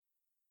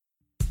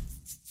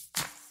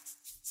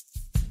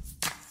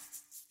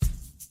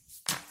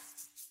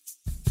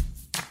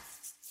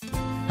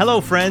Hello,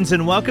 friends,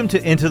 and welcome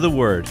to Into the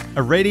Word,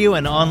 a radio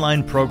and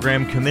online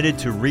program committed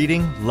to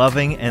reading,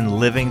 loving, and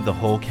living the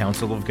whole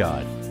counsel of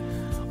God.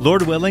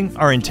 Lord willing,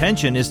 our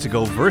intention is to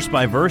go verse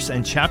by verse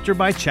and chapter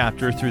by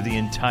chapter through the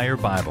entire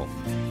Bible.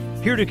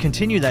 Here to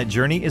continue that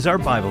journey is our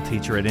Bible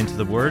teacher at Into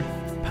the Word,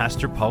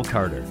 Pastor Paul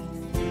Carter.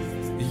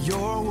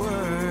 Your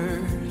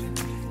word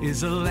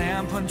is a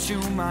lamp unto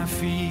my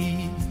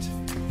feet.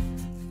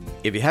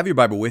 If you have your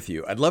Bible with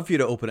you, I'd love for you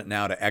to open it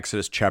now to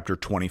Exodus chapter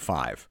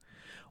 25.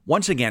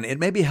 Once again, it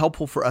may be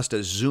helpful for us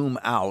to zoom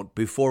out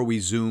before we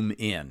zoom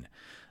in.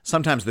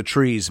 Sometimes the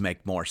trees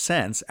make more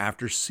sense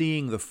after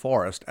seeing the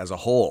forest as a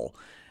whole,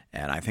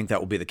 and I think that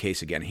will be the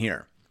case again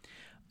here.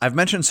 I've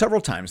mentioned several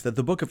times that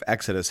the book of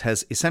Exodus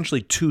has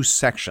essentially two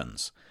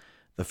sections.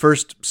 The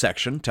first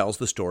section tells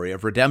the story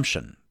of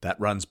redemption. That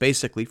runs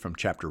basically from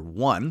chapter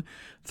 1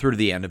 through to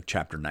the end of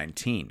chapter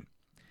 19.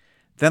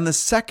 Then the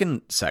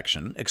second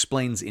section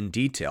explains in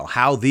detail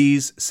how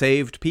these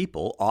saved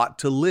people ought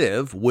to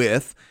live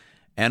with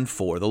and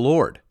for the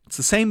Lord. It's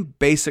the same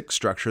basic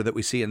structure that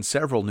we see in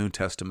several New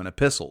Testament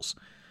epistles.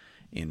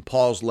 In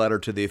Paul's letter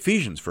to the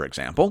Ephesians, for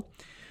example,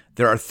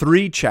 there are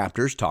 3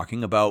 chapters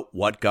talking about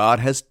what God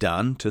has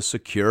done to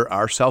secure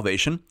our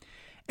salvation,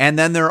 and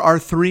then there are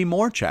 3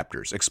 more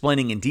chapters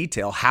explaining in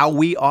detail how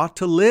we ought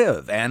to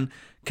live and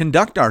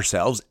conduct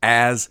ourselves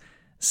as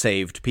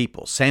saved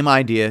people. Same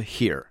idea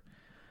here.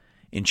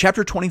 In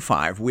chapter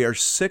 25, we are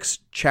 6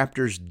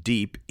 chapters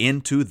deep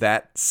into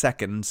that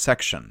second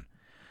section.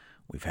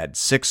 We've had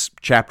 6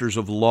 chapters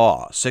of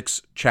law,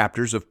 6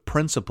 chapters of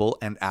principle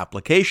and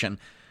application,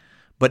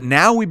 but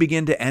now we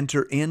begin to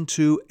enter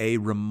into a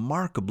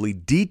remarkably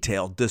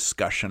detailed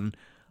discussion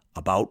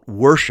about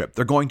worship.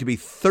 There are going to be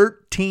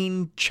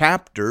 13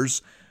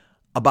 chapters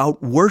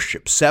about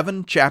worship,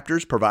 7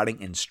 chapters providing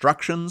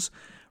instructions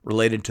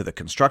related to the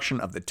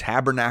construction of the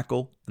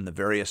tabernacle and the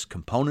various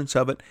components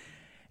of it,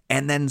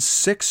 and then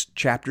 6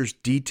 chapters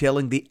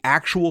detailing the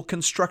actual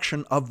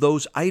construction of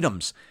those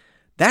items.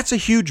 That's a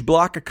huge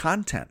block of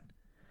content.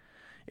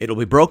 It'll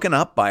be broken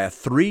up by a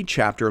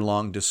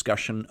 3-chapter-long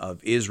discussion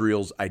of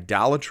Israel's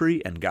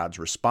idolatry and God's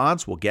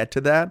response. We'll get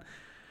to that.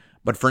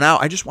 But for now,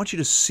 I just want you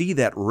to see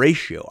that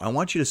ratio. I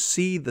want you to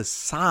see the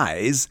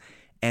size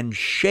and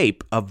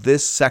shape of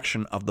this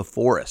section of the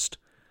forest.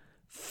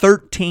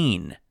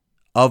 13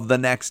 of the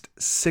next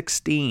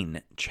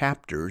 16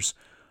 chapters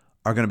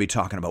are going to be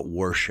talking about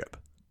worship.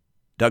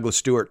 Douglas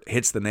Stewart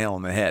hits the nail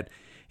on the head.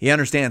 He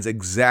understands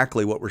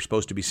exactly what we're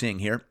supposed to be seeing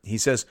here. He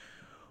says,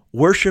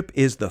 worship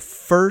is the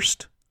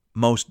first,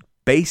 most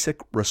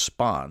basic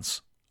response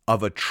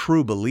of a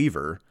true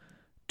believer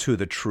to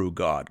the true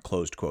God,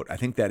 closed quote. I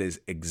think that is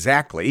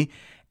exactly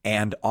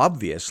and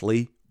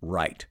obviously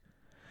right.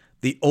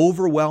 The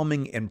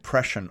overwhelming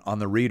impression on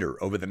the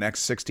reader over the next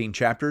 16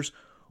 chapters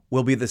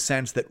will be the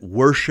sense that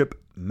worship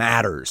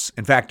matters.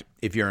 In fact,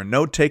 if you're a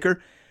note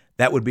taker,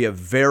 that would be a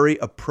very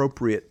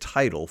appropriate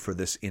title for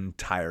this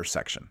entire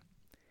section.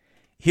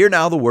 Hear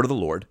now the word of the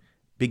Lord,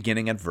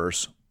 beginning at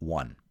verse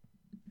 1.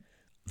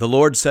 The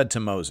Lord said to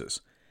Moses,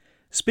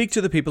 "Speak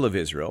to the people of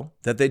Israel,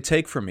 that they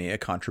take from me a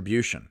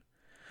contribution.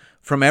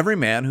 From every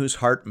man whose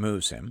heart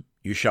moves him,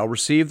 you shall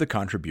receive the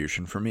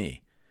contribution for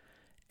me.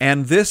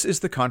 And this is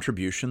the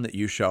contribution that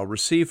you shall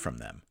receive from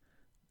them: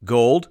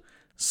 gold,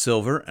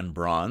 silver, and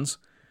bronze,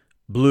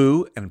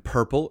 blue and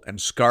purple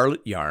and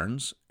scarlet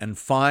yarns, and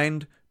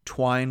fine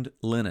twined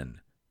linen,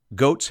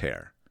 goat's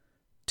hair,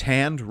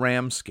 tanned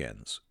ram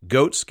skins,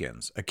 goat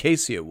skins,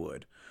 acacia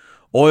wood,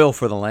 oil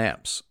for the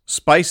lamps,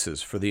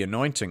 spices for the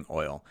anointing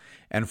oil,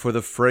 and for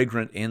the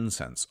fragrant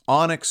incense,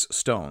 onyx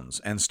stones,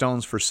 and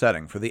stones for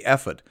setting, for the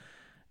ephod,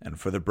 and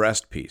for the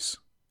breastpiece.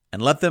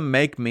 And let them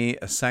make me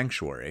a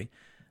sanctuary,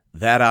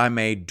 that I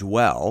may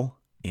dwell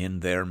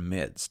in their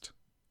midst.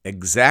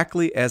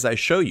 Exactly as I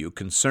show you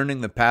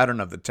concerning the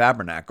pattern of the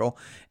tabernacle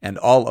and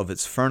all of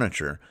its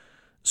furniture,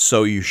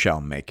 so you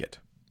shall make it."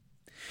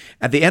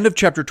 At the end of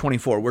chapter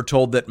 24, we're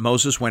told that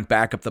Moses went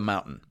back up the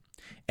mountain,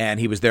 and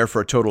he was there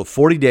for a total of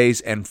 40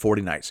 days and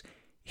 40 nights.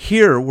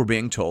 Here, we're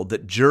being told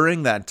that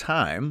during that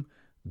time,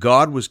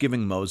 God was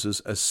giving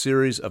Moses a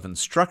series of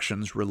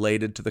instructions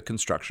related to the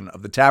construction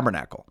of the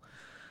tabernacle.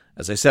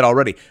 As I said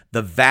already,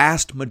 the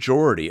vast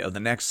majority of the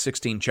next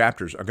 16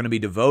 chapters are going to be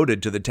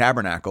devoted to the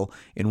tabernacle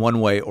in one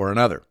way or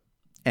another,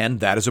 and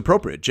that is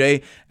appropriate.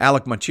 J.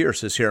 Alec Motyer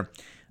says here,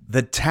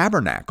 "The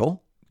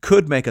tabernacle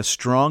could make a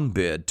strong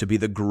bid to be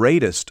the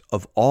greatest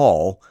of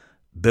all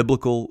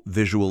biblical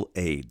visual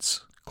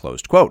aids,"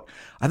 closed quote.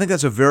 I think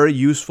that's a very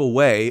useful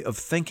way of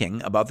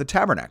thinking about the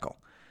tabernacle.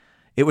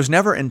 It was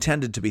never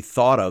intended to be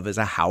thought of as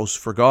a house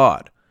for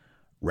God.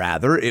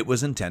 Rather, it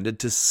was intended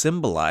to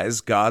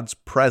symbolize God's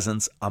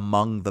presence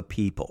among the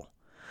people.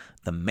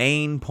 The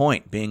main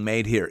point being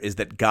made here is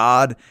that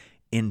God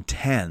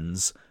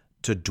intends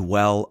to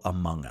dwell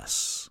among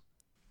us.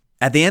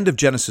 At the end of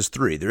Genesis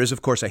 3, there is,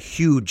 of course, a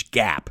huge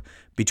gap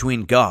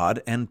between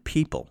God and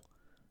people.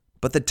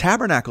 But the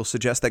tabernacle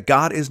suggests that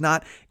God is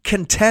not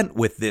content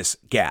with this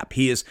gap.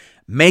 He is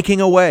making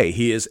a way.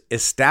 He is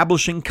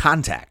establishing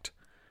contact.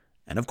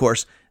 And of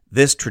course,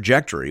 This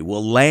trajectory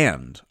will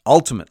land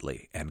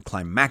ultimately and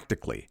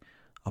climactically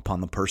upon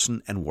the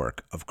person and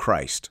work of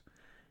Christ.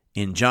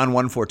 In John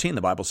 1:14,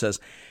 the Bible says,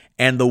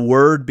 "And the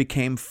Word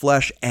became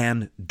flesh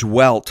and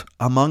dwelt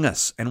among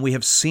us, and we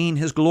have seen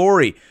his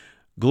glory,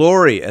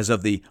 glory as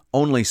of the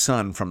only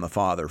Son from the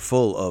Father,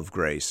 full of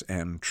grace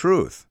and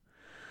truth."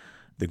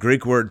 The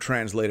Greek word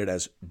translated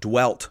as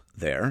dwelt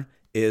there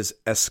is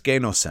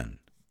eskenosen,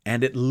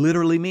 and it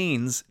literally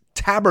means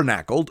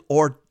tabernacled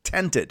or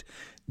tented.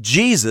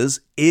 Jesus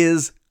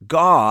is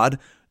God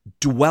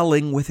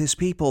dwelling with his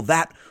people.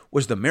 That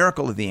was the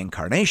miracle of the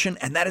incarnation,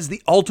 and that is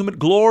the ultimate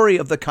glory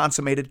of the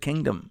consummated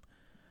kingdom.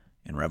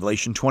 In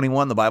Revelation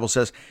 21, the Bible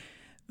says,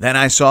 "Then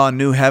I saw a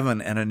new heaven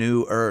and a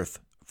new earth,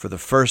 for the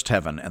first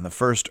heaven and the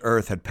first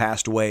earth had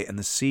passed away, and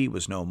the sea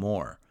was no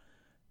more.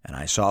 And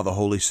I saw the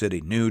holy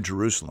city, New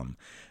Jerusalem,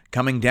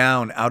 coming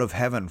down out of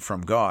heaven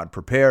from God,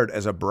 prepared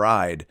as a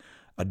bride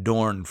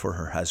adorned for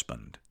her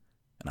husband.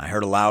 And I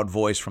heard a loud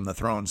voice from the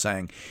throne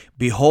saying,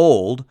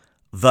 'Behold,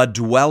 the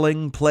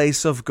dwelling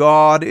place of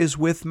God is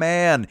with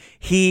man.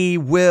 He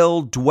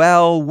will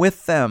dwell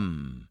with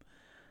them,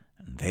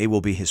 and they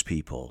will be his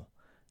people,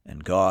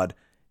 and God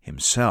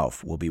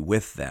himself will be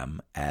with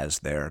them as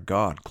their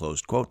God.'"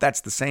 Closed quote.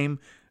 That's the same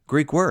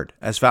Greek word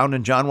as found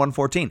in John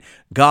 1:14.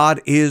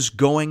 God is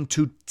going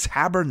to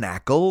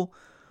tabernacle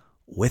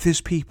with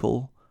his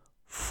people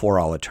for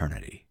all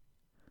eternity.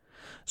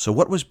 So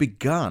what was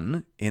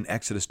begun in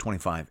Exodus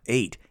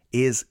 25:8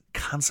 is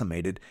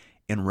consummated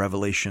in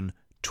Revelation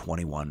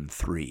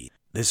 21:3.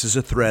 This is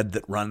a thread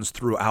that runs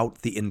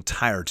throughout the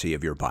entirety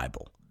of your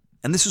Bible.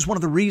 And this is one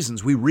of the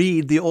reasons we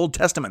read the Old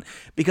Testament,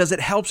 because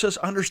it helps us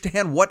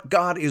understand what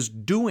God is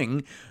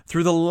doing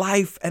through the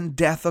life and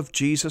death of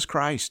Jesus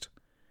Christ.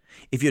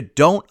 If you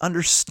don't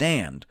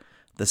understand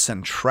the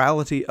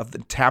centrality of the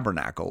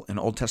tabernacle in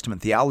Old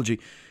Testament theology,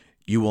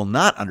 you will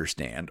not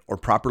understand or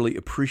properly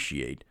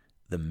appreciate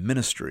the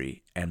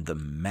ministry and the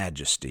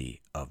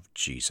majesty of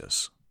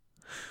Jesus.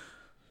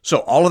 So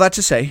all of that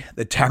to say,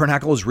 the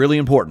tabernacle is really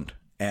important.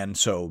 And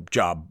so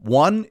job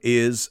one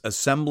is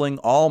assembling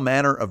all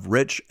manner of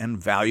rich and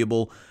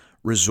valuable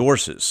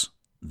resources.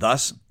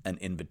 Thus, an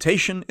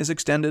invitation is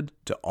extended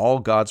to all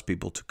God's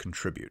people to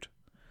contribute.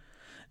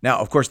 Now,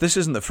 of course, this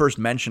isn't the first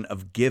mention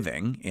of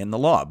giving in the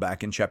law.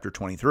 Back in chapter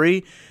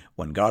 23,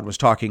 when God was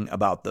talking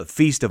about the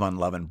Feast of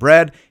Unleavened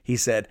Bread, he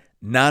said,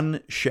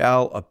 "None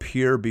shall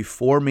appear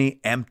before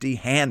me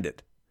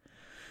empty-handed."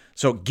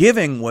 So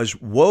giving was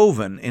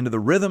woven into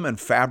the rhythm and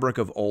fabric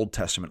of Old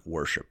Testament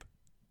worship.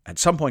 At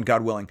some point,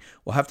 God willing,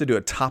 we'll have to do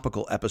a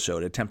topical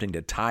episode attempting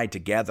to tie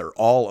together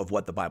all of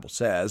what the Bible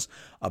says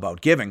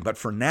about giving. But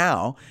for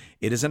now,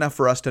 it is enough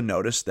for us to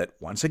notice that,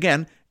 once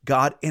again,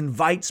 God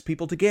invites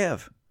people to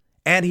give,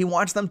 and he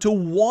wants them to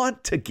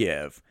want to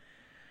give.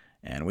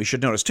 And we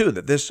should notice, too,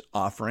 that this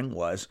offering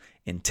was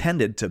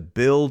intended to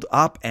build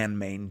up and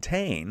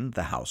maintain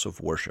the house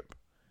of worship.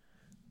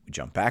 We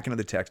jump back into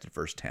the text at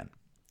verse 10.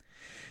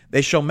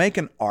 "They shall make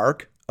an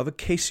ark of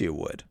acacia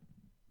wood.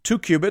 2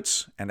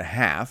 cubits and a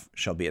half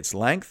shall be its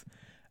length,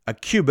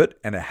 1 cubit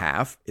and a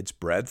half its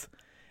breadth,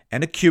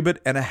 and 1 cubit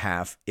and a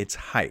half its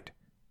height.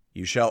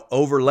 You shall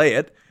overlay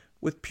it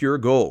with pure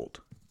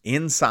gold.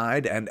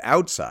 Inside and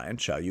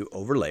outside shall you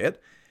overlay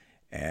it,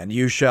 and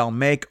you shall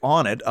make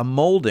on it a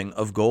molding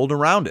of gold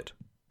around it.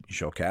 You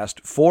shall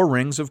cast 4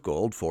 rings of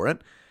gold for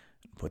it,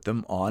 and put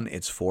them on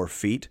its 4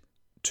 feet,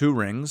 2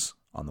 rings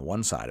on the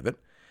one side of it,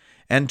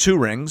 and 2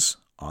 rings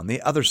on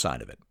the other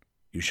side of it.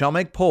 You shall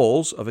make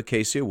poles of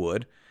acacia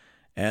wood,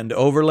 and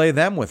overlay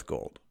them with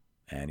gold.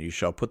 And you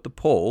shall put the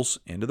poles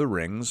into the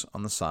rings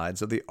on the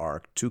sides of the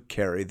ark to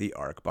carry the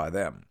ark by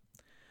them.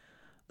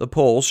 The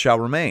poles shall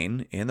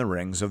remain in the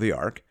rings of the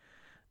ark.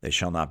 They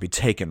shall not be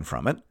taken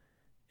from it.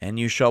 And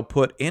you shall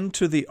put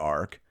into the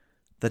ark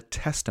the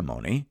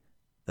testimony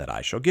that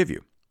I shall give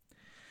you."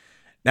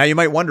 Now, you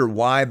might wonder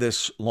why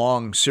this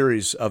long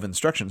series of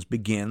instructions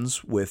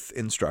begins with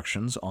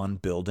instructions on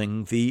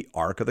building the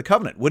Ark of the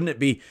Covenant. Wouldn't it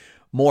be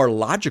more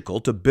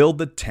logical to build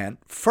the tent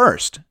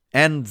first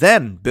and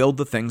then build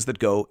the things that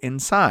go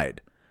inside?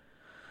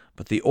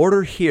 But the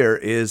order here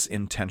is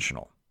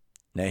intentional.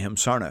 Nahum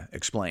Sarna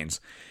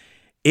explains,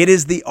 "It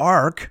is the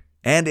ark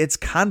and its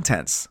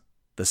contents,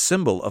 the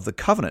symbol of the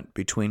covenant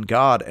between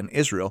God and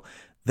Israel,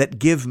 that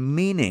give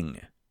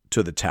meaning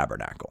to the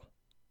tabernacle.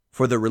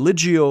 For the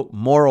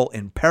religio-moral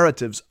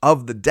imperatives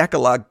of the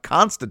Decalogue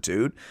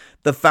constitute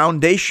the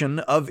foundation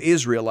of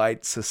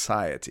Israelite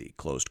society."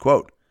 Closed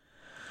quote.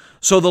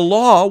 So the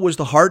law was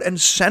the heart and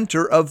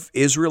center of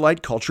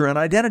Israelite culture and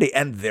identity,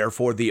 and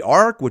therefore the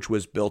ark, which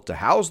was built to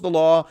house the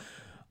law,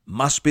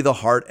 must be the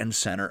heart and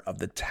center of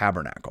the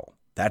tabernacle.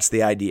 That's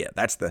the idea.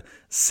 That's the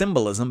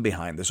symbolism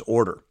behind this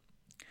order.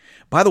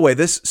 By the way,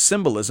 this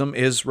symbolism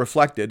is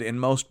reflected in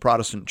most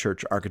Protestant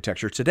church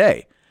architecture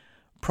today.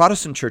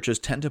 Protestant churches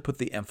tend to put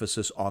the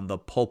emphasis on the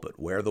pulpit,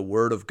 where the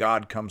word of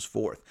God comes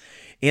forth,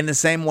 in the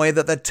same way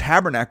that the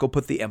tabernacle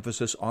put the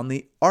emphasis on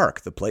the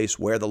ark, the place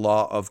where the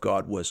law of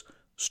God was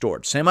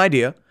stored. Same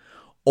idea,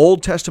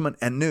 Old Testament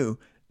and New.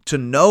 To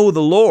know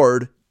the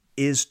Lord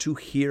is to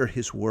hear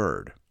his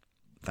word.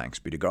 Thanks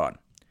be to God.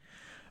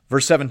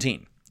 Verse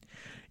 17,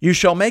 you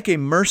shall make a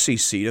mercy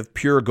seat of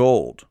pure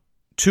gold.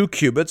 2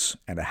 cubits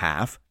and a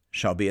half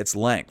shall be its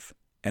length,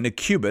 and a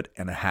cubit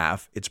and a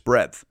half its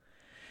breadth.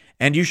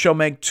 And you shall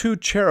make 2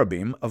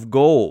 cherubim of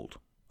gold.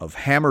 Of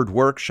hammered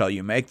work shall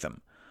you make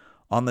them,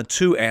 on the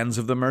 2 ends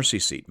of the mercy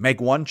seat. Make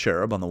 1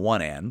 cherub on the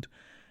one end,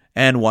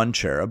 and 1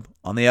 cherub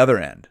on the other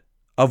end.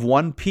 Of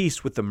one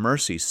piece with the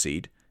mercy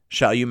seat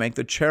shall you make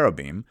the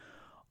cherubim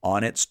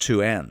on its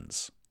 2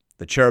 ends.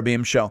 The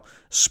cherubim shall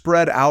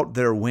spread out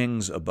their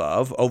wings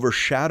above,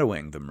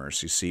 overshadowing the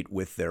mercy seat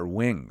with their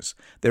wings,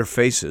 their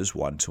faces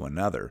one to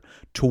another.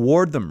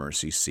 Toward the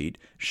mercy seat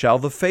shall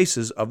the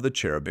faces of the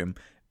cherubim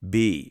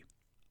be.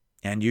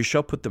 And you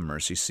shall put the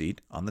mercy seat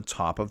on the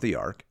top of the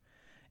ark,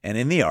 and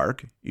in the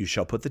ark you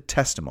shall put the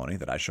testimony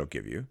that I shall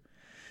give you.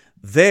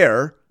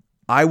 There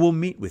I will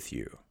meet with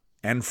you,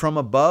 and from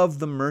above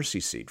the mercy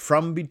seat,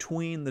 from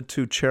between the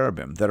 2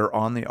 cherubim that are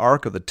on the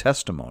ark of the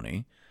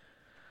testimony,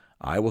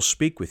 I will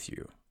speak with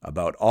you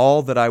about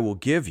all that I will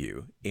give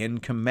you in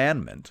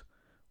commandment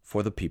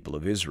for the people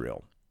of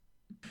Israel.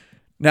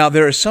 Now,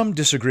 there is some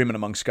disagreement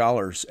among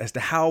scholars as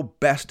to how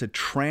best to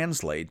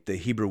translate the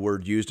Hebrew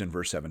word used in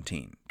verse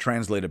 17,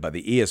 translated by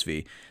the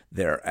ESV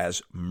there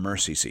as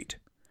mercy seat.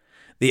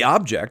 The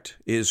object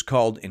is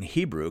called in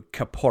Hebrew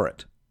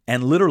kaporet,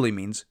 and literally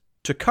means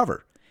to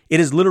cover. It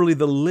is literally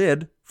the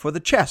lid for the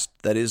chest,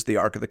 that is the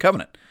Ark of the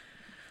Covenant.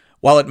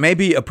 While it may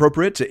be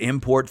appropriate to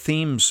import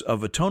themes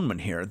of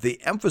atonement here,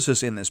 the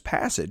emphasis in this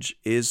passage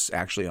is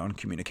actually on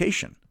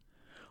communication.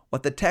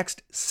 What the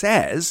text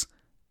says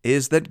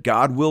is that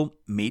God will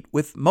meet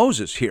with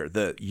Moses here.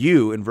 The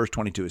you in verse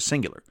 22 is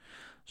singular.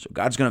 So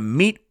God's going to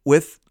meet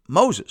with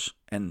Moses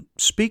and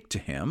speak to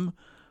him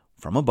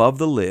from above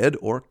the lid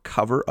or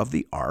cover of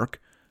the ark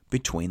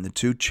between the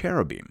 2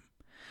 cherubim.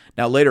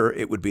 Now later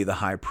it would be the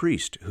high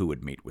priest who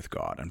would meet with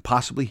God and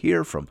possibly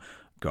hear from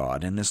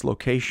God in this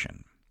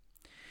location.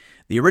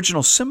 The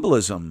original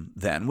symbolism,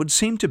 then, would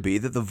seem to be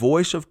that the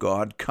voice of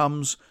God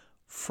comes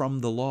from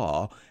the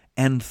law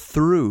and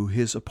through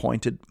his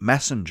appointed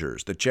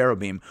messengers. The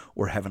cherubim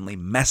were heavenly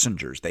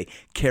messengers. They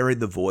carried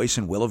the voice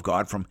and will of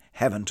God from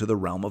heaven to the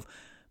realm of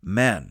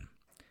men.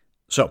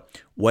 So,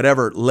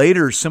 whatever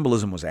later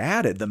symbolism was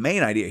added, the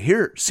main idea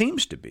here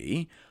seems to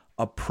be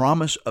a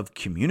promise of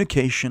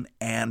communication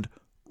and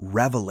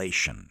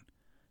revelation.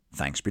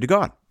 Thanks be to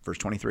God. Verse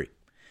 23.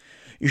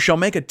 You shall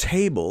make a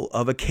table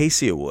of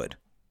acacia wood.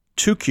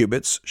 2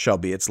 cubits shall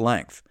be its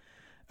length,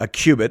 a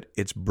cubit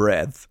its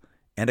breadth,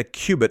 and a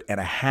cubit and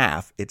a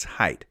half its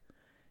height.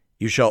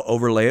 You shall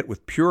overlay it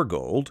with pure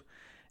gold,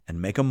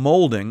 and make a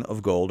molding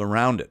of gold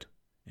around it.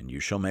 And you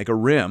shall make a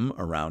rim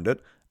around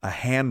it, a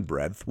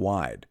handbreadth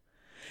wide,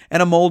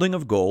 and a molding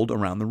of gold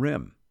around the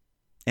rim.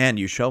 And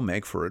you shall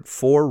make for it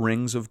 4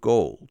 rings of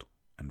gold,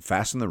 and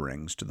fasten the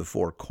rings to the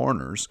 4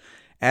 corners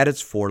at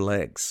its 4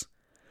 legs.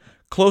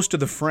 Close to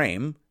the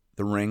frame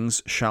the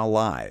rings shall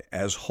lie,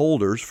 as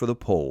holders for the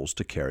poles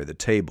to carry the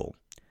table.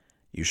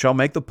 You shall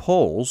make the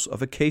poles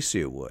of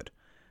acacia wood,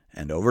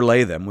 and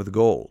overlay them with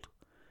gold.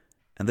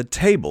 And the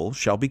table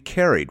shall be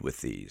carried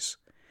with these.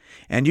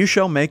 And you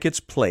shall make its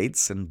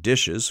plates and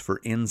dishes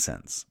for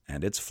incense,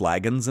 and its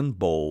flagons and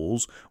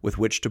bowls with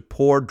which to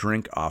pour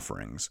drink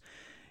offerings.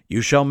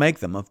 You shall make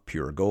them of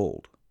pure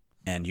gold.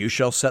 And you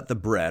shall set the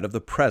bread of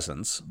the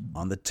presence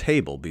on the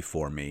table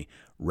before me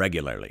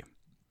regularly.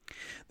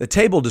 The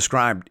table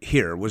described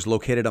here was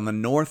located on the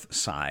north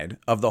side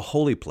of the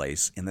holy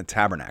place in the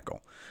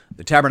tabernacle.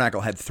 The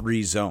tabernacle had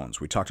 3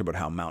 zones. We talked about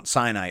how Mount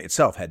Sinai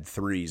itself had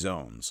 3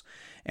 zones,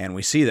 and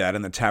we see that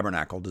in the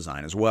tabernacle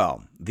design as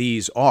well.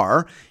 These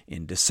are,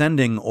 in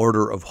descending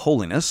order of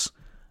holiness,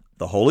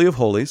 the Holy of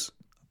Holies,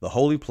 the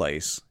holy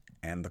place,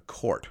 and the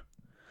court.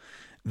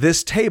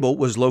 This table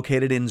was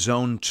located in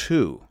Zone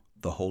 2,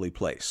 the holy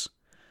place.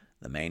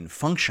 The main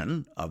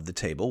function of the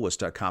table was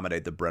to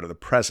accommodate the bread of the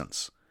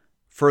presence.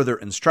 Further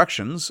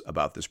instructions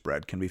about this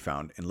bread can be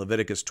found in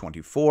Leviticus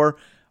 24,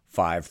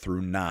 5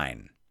 through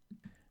 9.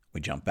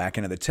 We jump back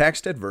into the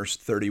text at verse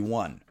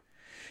 31.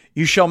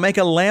 You shall make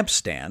a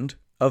lampstand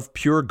of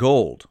pure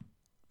gold.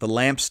 The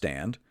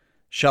lampstand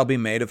shall be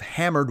made of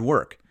hammered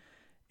work.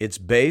 Its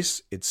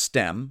base, its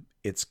stem,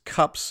 its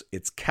cups,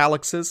 its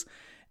calyxes,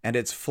 and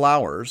its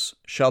flowers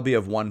shall be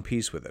of one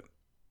piece with it.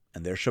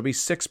 And there shall be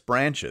 6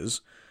 branches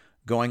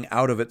going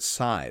out of its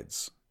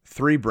sides,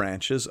 3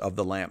 branches of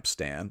the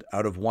lampstand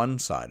out of one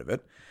side of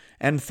it,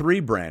 and 3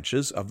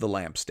 branches of the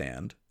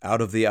lampstand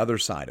out of the other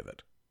side of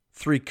it.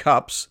 3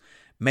 cups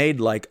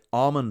made like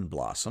almond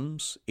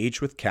blossoms,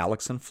 each with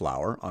calyx and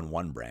flower on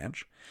one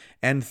branch,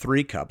 and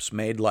 3 cups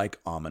made like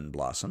almond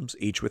blossoms,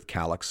 each with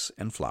calyx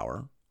and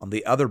flower on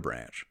the other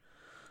branch.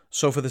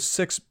 So for the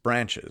 6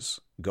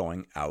 branches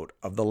going out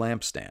of the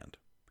lampstand.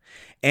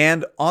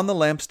 And on the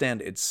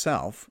lampstand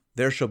itself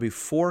there shall be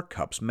 4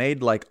 cups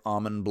made like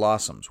almond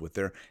blossoms with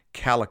their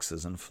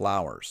calyxes and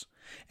flowers,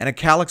 and a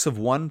calyx of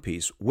one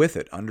piece with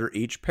it under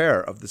each pair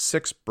of the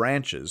 6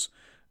 branches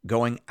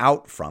going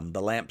out from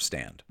the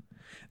lampstand.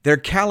 Their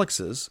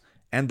calyxes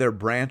and their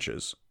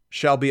branches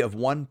shall be of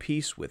one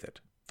piece with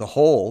it, the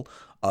whole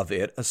of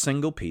it a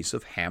single piece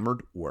of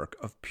hammered work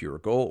of pure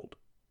gold.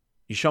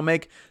 You shall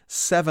make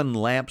 7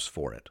 lamps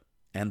for it,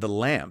 and the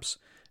lamps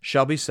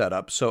shall be set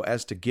up so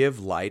as to give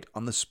light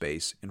on the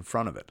space in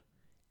front of it.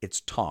 Its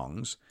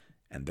tongs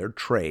and their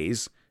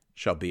trays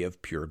shall be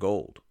of pure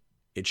gold.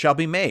 It shall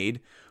be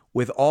made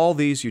with all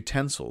these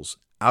utensils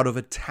out of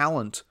a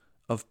talent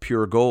of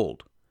pure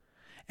gold.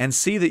 And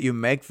see that you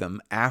make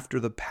them after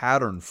the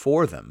pattern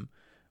for them,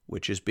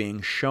 which is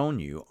being shown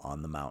you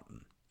on the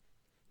mountain.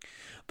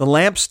 The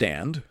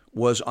lampstand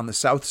was on the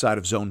south side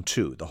of Zone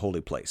 2, the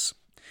holy place.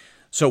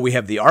 So we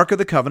have the Ark of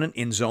the Covenant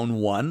in Zone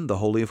 1, the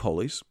Holy of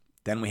Holies.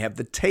 Then we have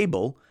the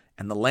table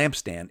and the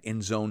lampstand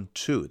in Zone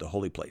 2, the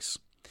holy place.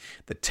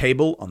 The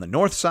table on the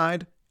north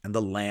side and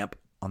the lamp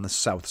on the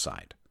south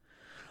side.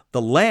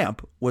 The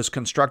lamp was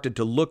constructed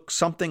to look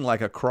something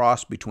like a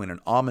cross between an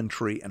almond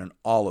tree and an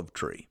olive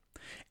tree,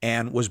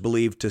 and was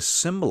believed to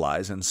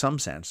symbolize, in some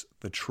sense,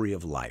 the tree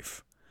of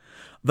life.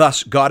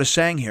 Thus, God is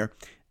saying here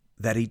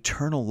that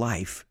eternal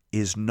life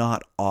is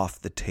not off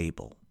the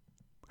table.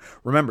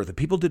 Remember, the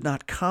people did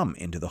not come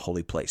into the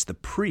holy place. The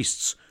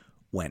priests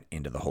went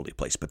into the holy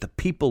place, but the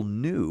people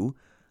knew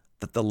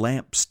that the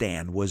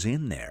lampstand was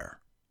in there,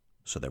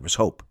 so there was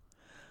hope.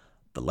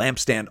 The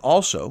lampstand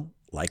also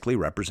likely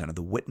represented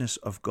the witness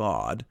of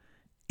God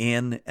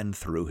in and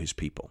through his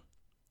people.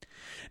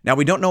 Now,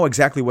 we don't know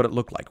exactly what it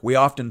looked like. We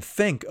often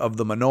think of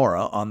the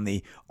menorah on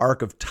the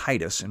Ark of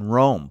Titus in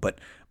Rome, but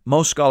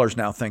most scholars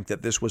now think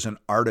that this was an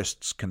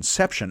artist's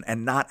conception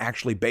and not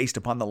actually based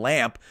upon the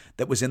lamp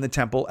that was in the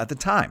temple at the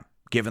time,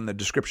 given the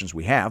descriptions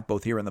we have,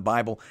 both here in the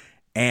Bible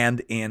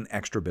and in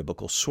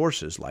extra-biblical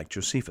sources like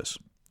Josephus.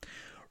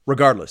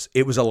 Regardless,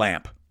 it was a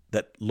lamp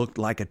that looked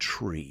like a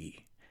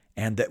tree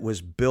and that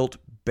was built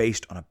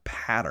based on a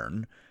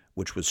pattern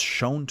which was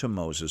shown to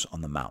Moses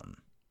on the mountain.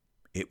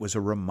 It was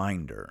a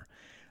reminder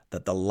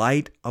that the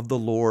light of the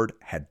Lord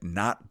had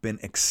not been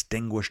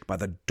extinguished by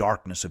the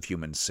darkness of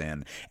human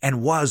sin,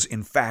 and was,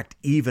 in fact,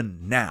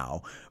 even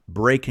now,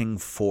 breaking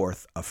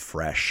forth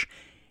afresh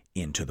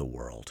into the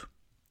world.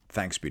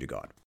 Thanks be to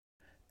God.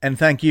 And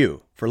thank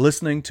you for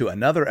listening to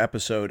another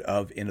episode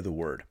of Into the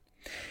Word.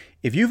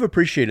 If you've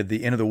appreciated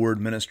the Into the Word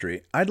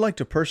ministry, I'd like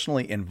to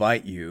personally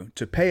invite you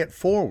to pay it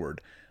forward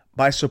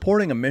by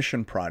supporting a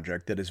mission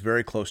project that is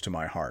very close to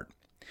my heart.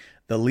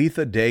 The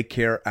Letha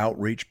Daycare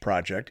Outreach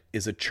Project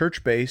is a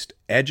church-based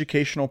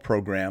educational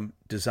program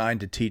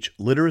designed to teach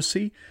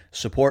literacy,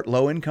 support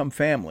low-income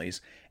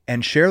families,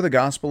 and share the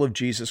gospel of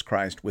Jesus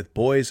Christ with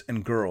boys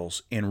and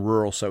girls in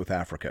rural South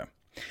Africa.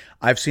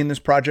 I've seen this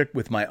project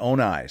with my own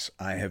eyes.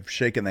 I have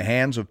shaken the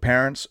hands of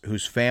parents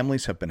whose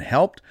families have been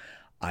helped.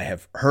 I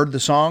have heard the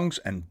songs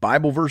and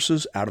Bible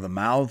verses out of the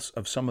mouths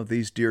of some of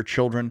these dear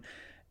children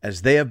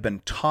as they have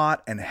been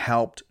taught and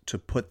helped to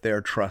put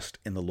their trust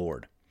in the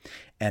Lord.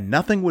 And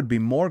nothing would be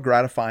more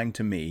gratifying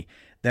to me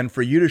than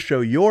for you to show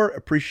your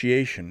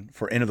appreciation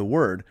for Into the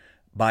Word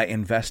by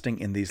investing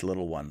in these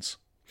little ones.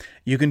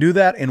 You can do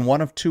that in one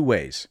of 2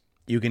 ways.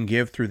 You can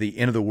give through the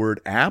Into the Word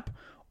app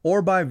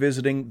or by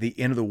visiting the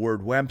Into the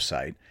Word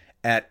website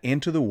at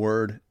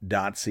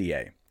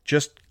intotheword.ca.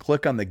 Just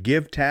click on the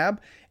Give tab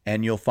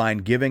and you'll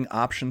find giving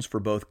options for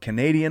both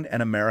Canadian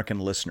and American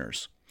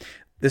listeners.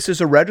 This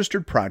is a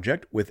registered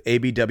project with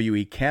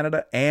ABWE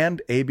Canada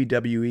and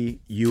ABWE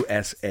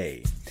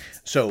USA.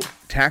 So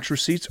tax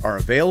receipts are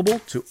available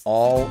to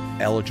all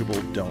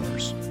eligible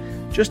donors.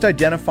 Just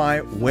identify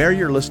where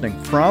you're listening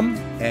from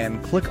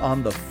and click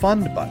on the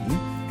Fund button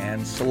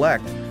and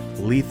select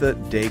Letha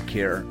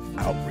Daycare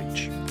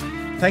Outreach.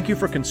 Thank you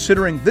for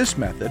considering this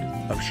method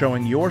of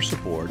showing your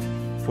support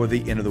for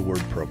the Into the Word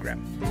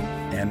program.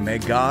 And may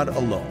God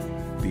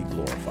alone be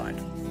glorified.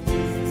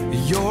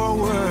 Your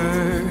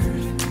word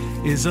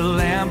is a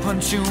lamp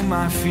unto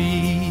my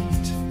feet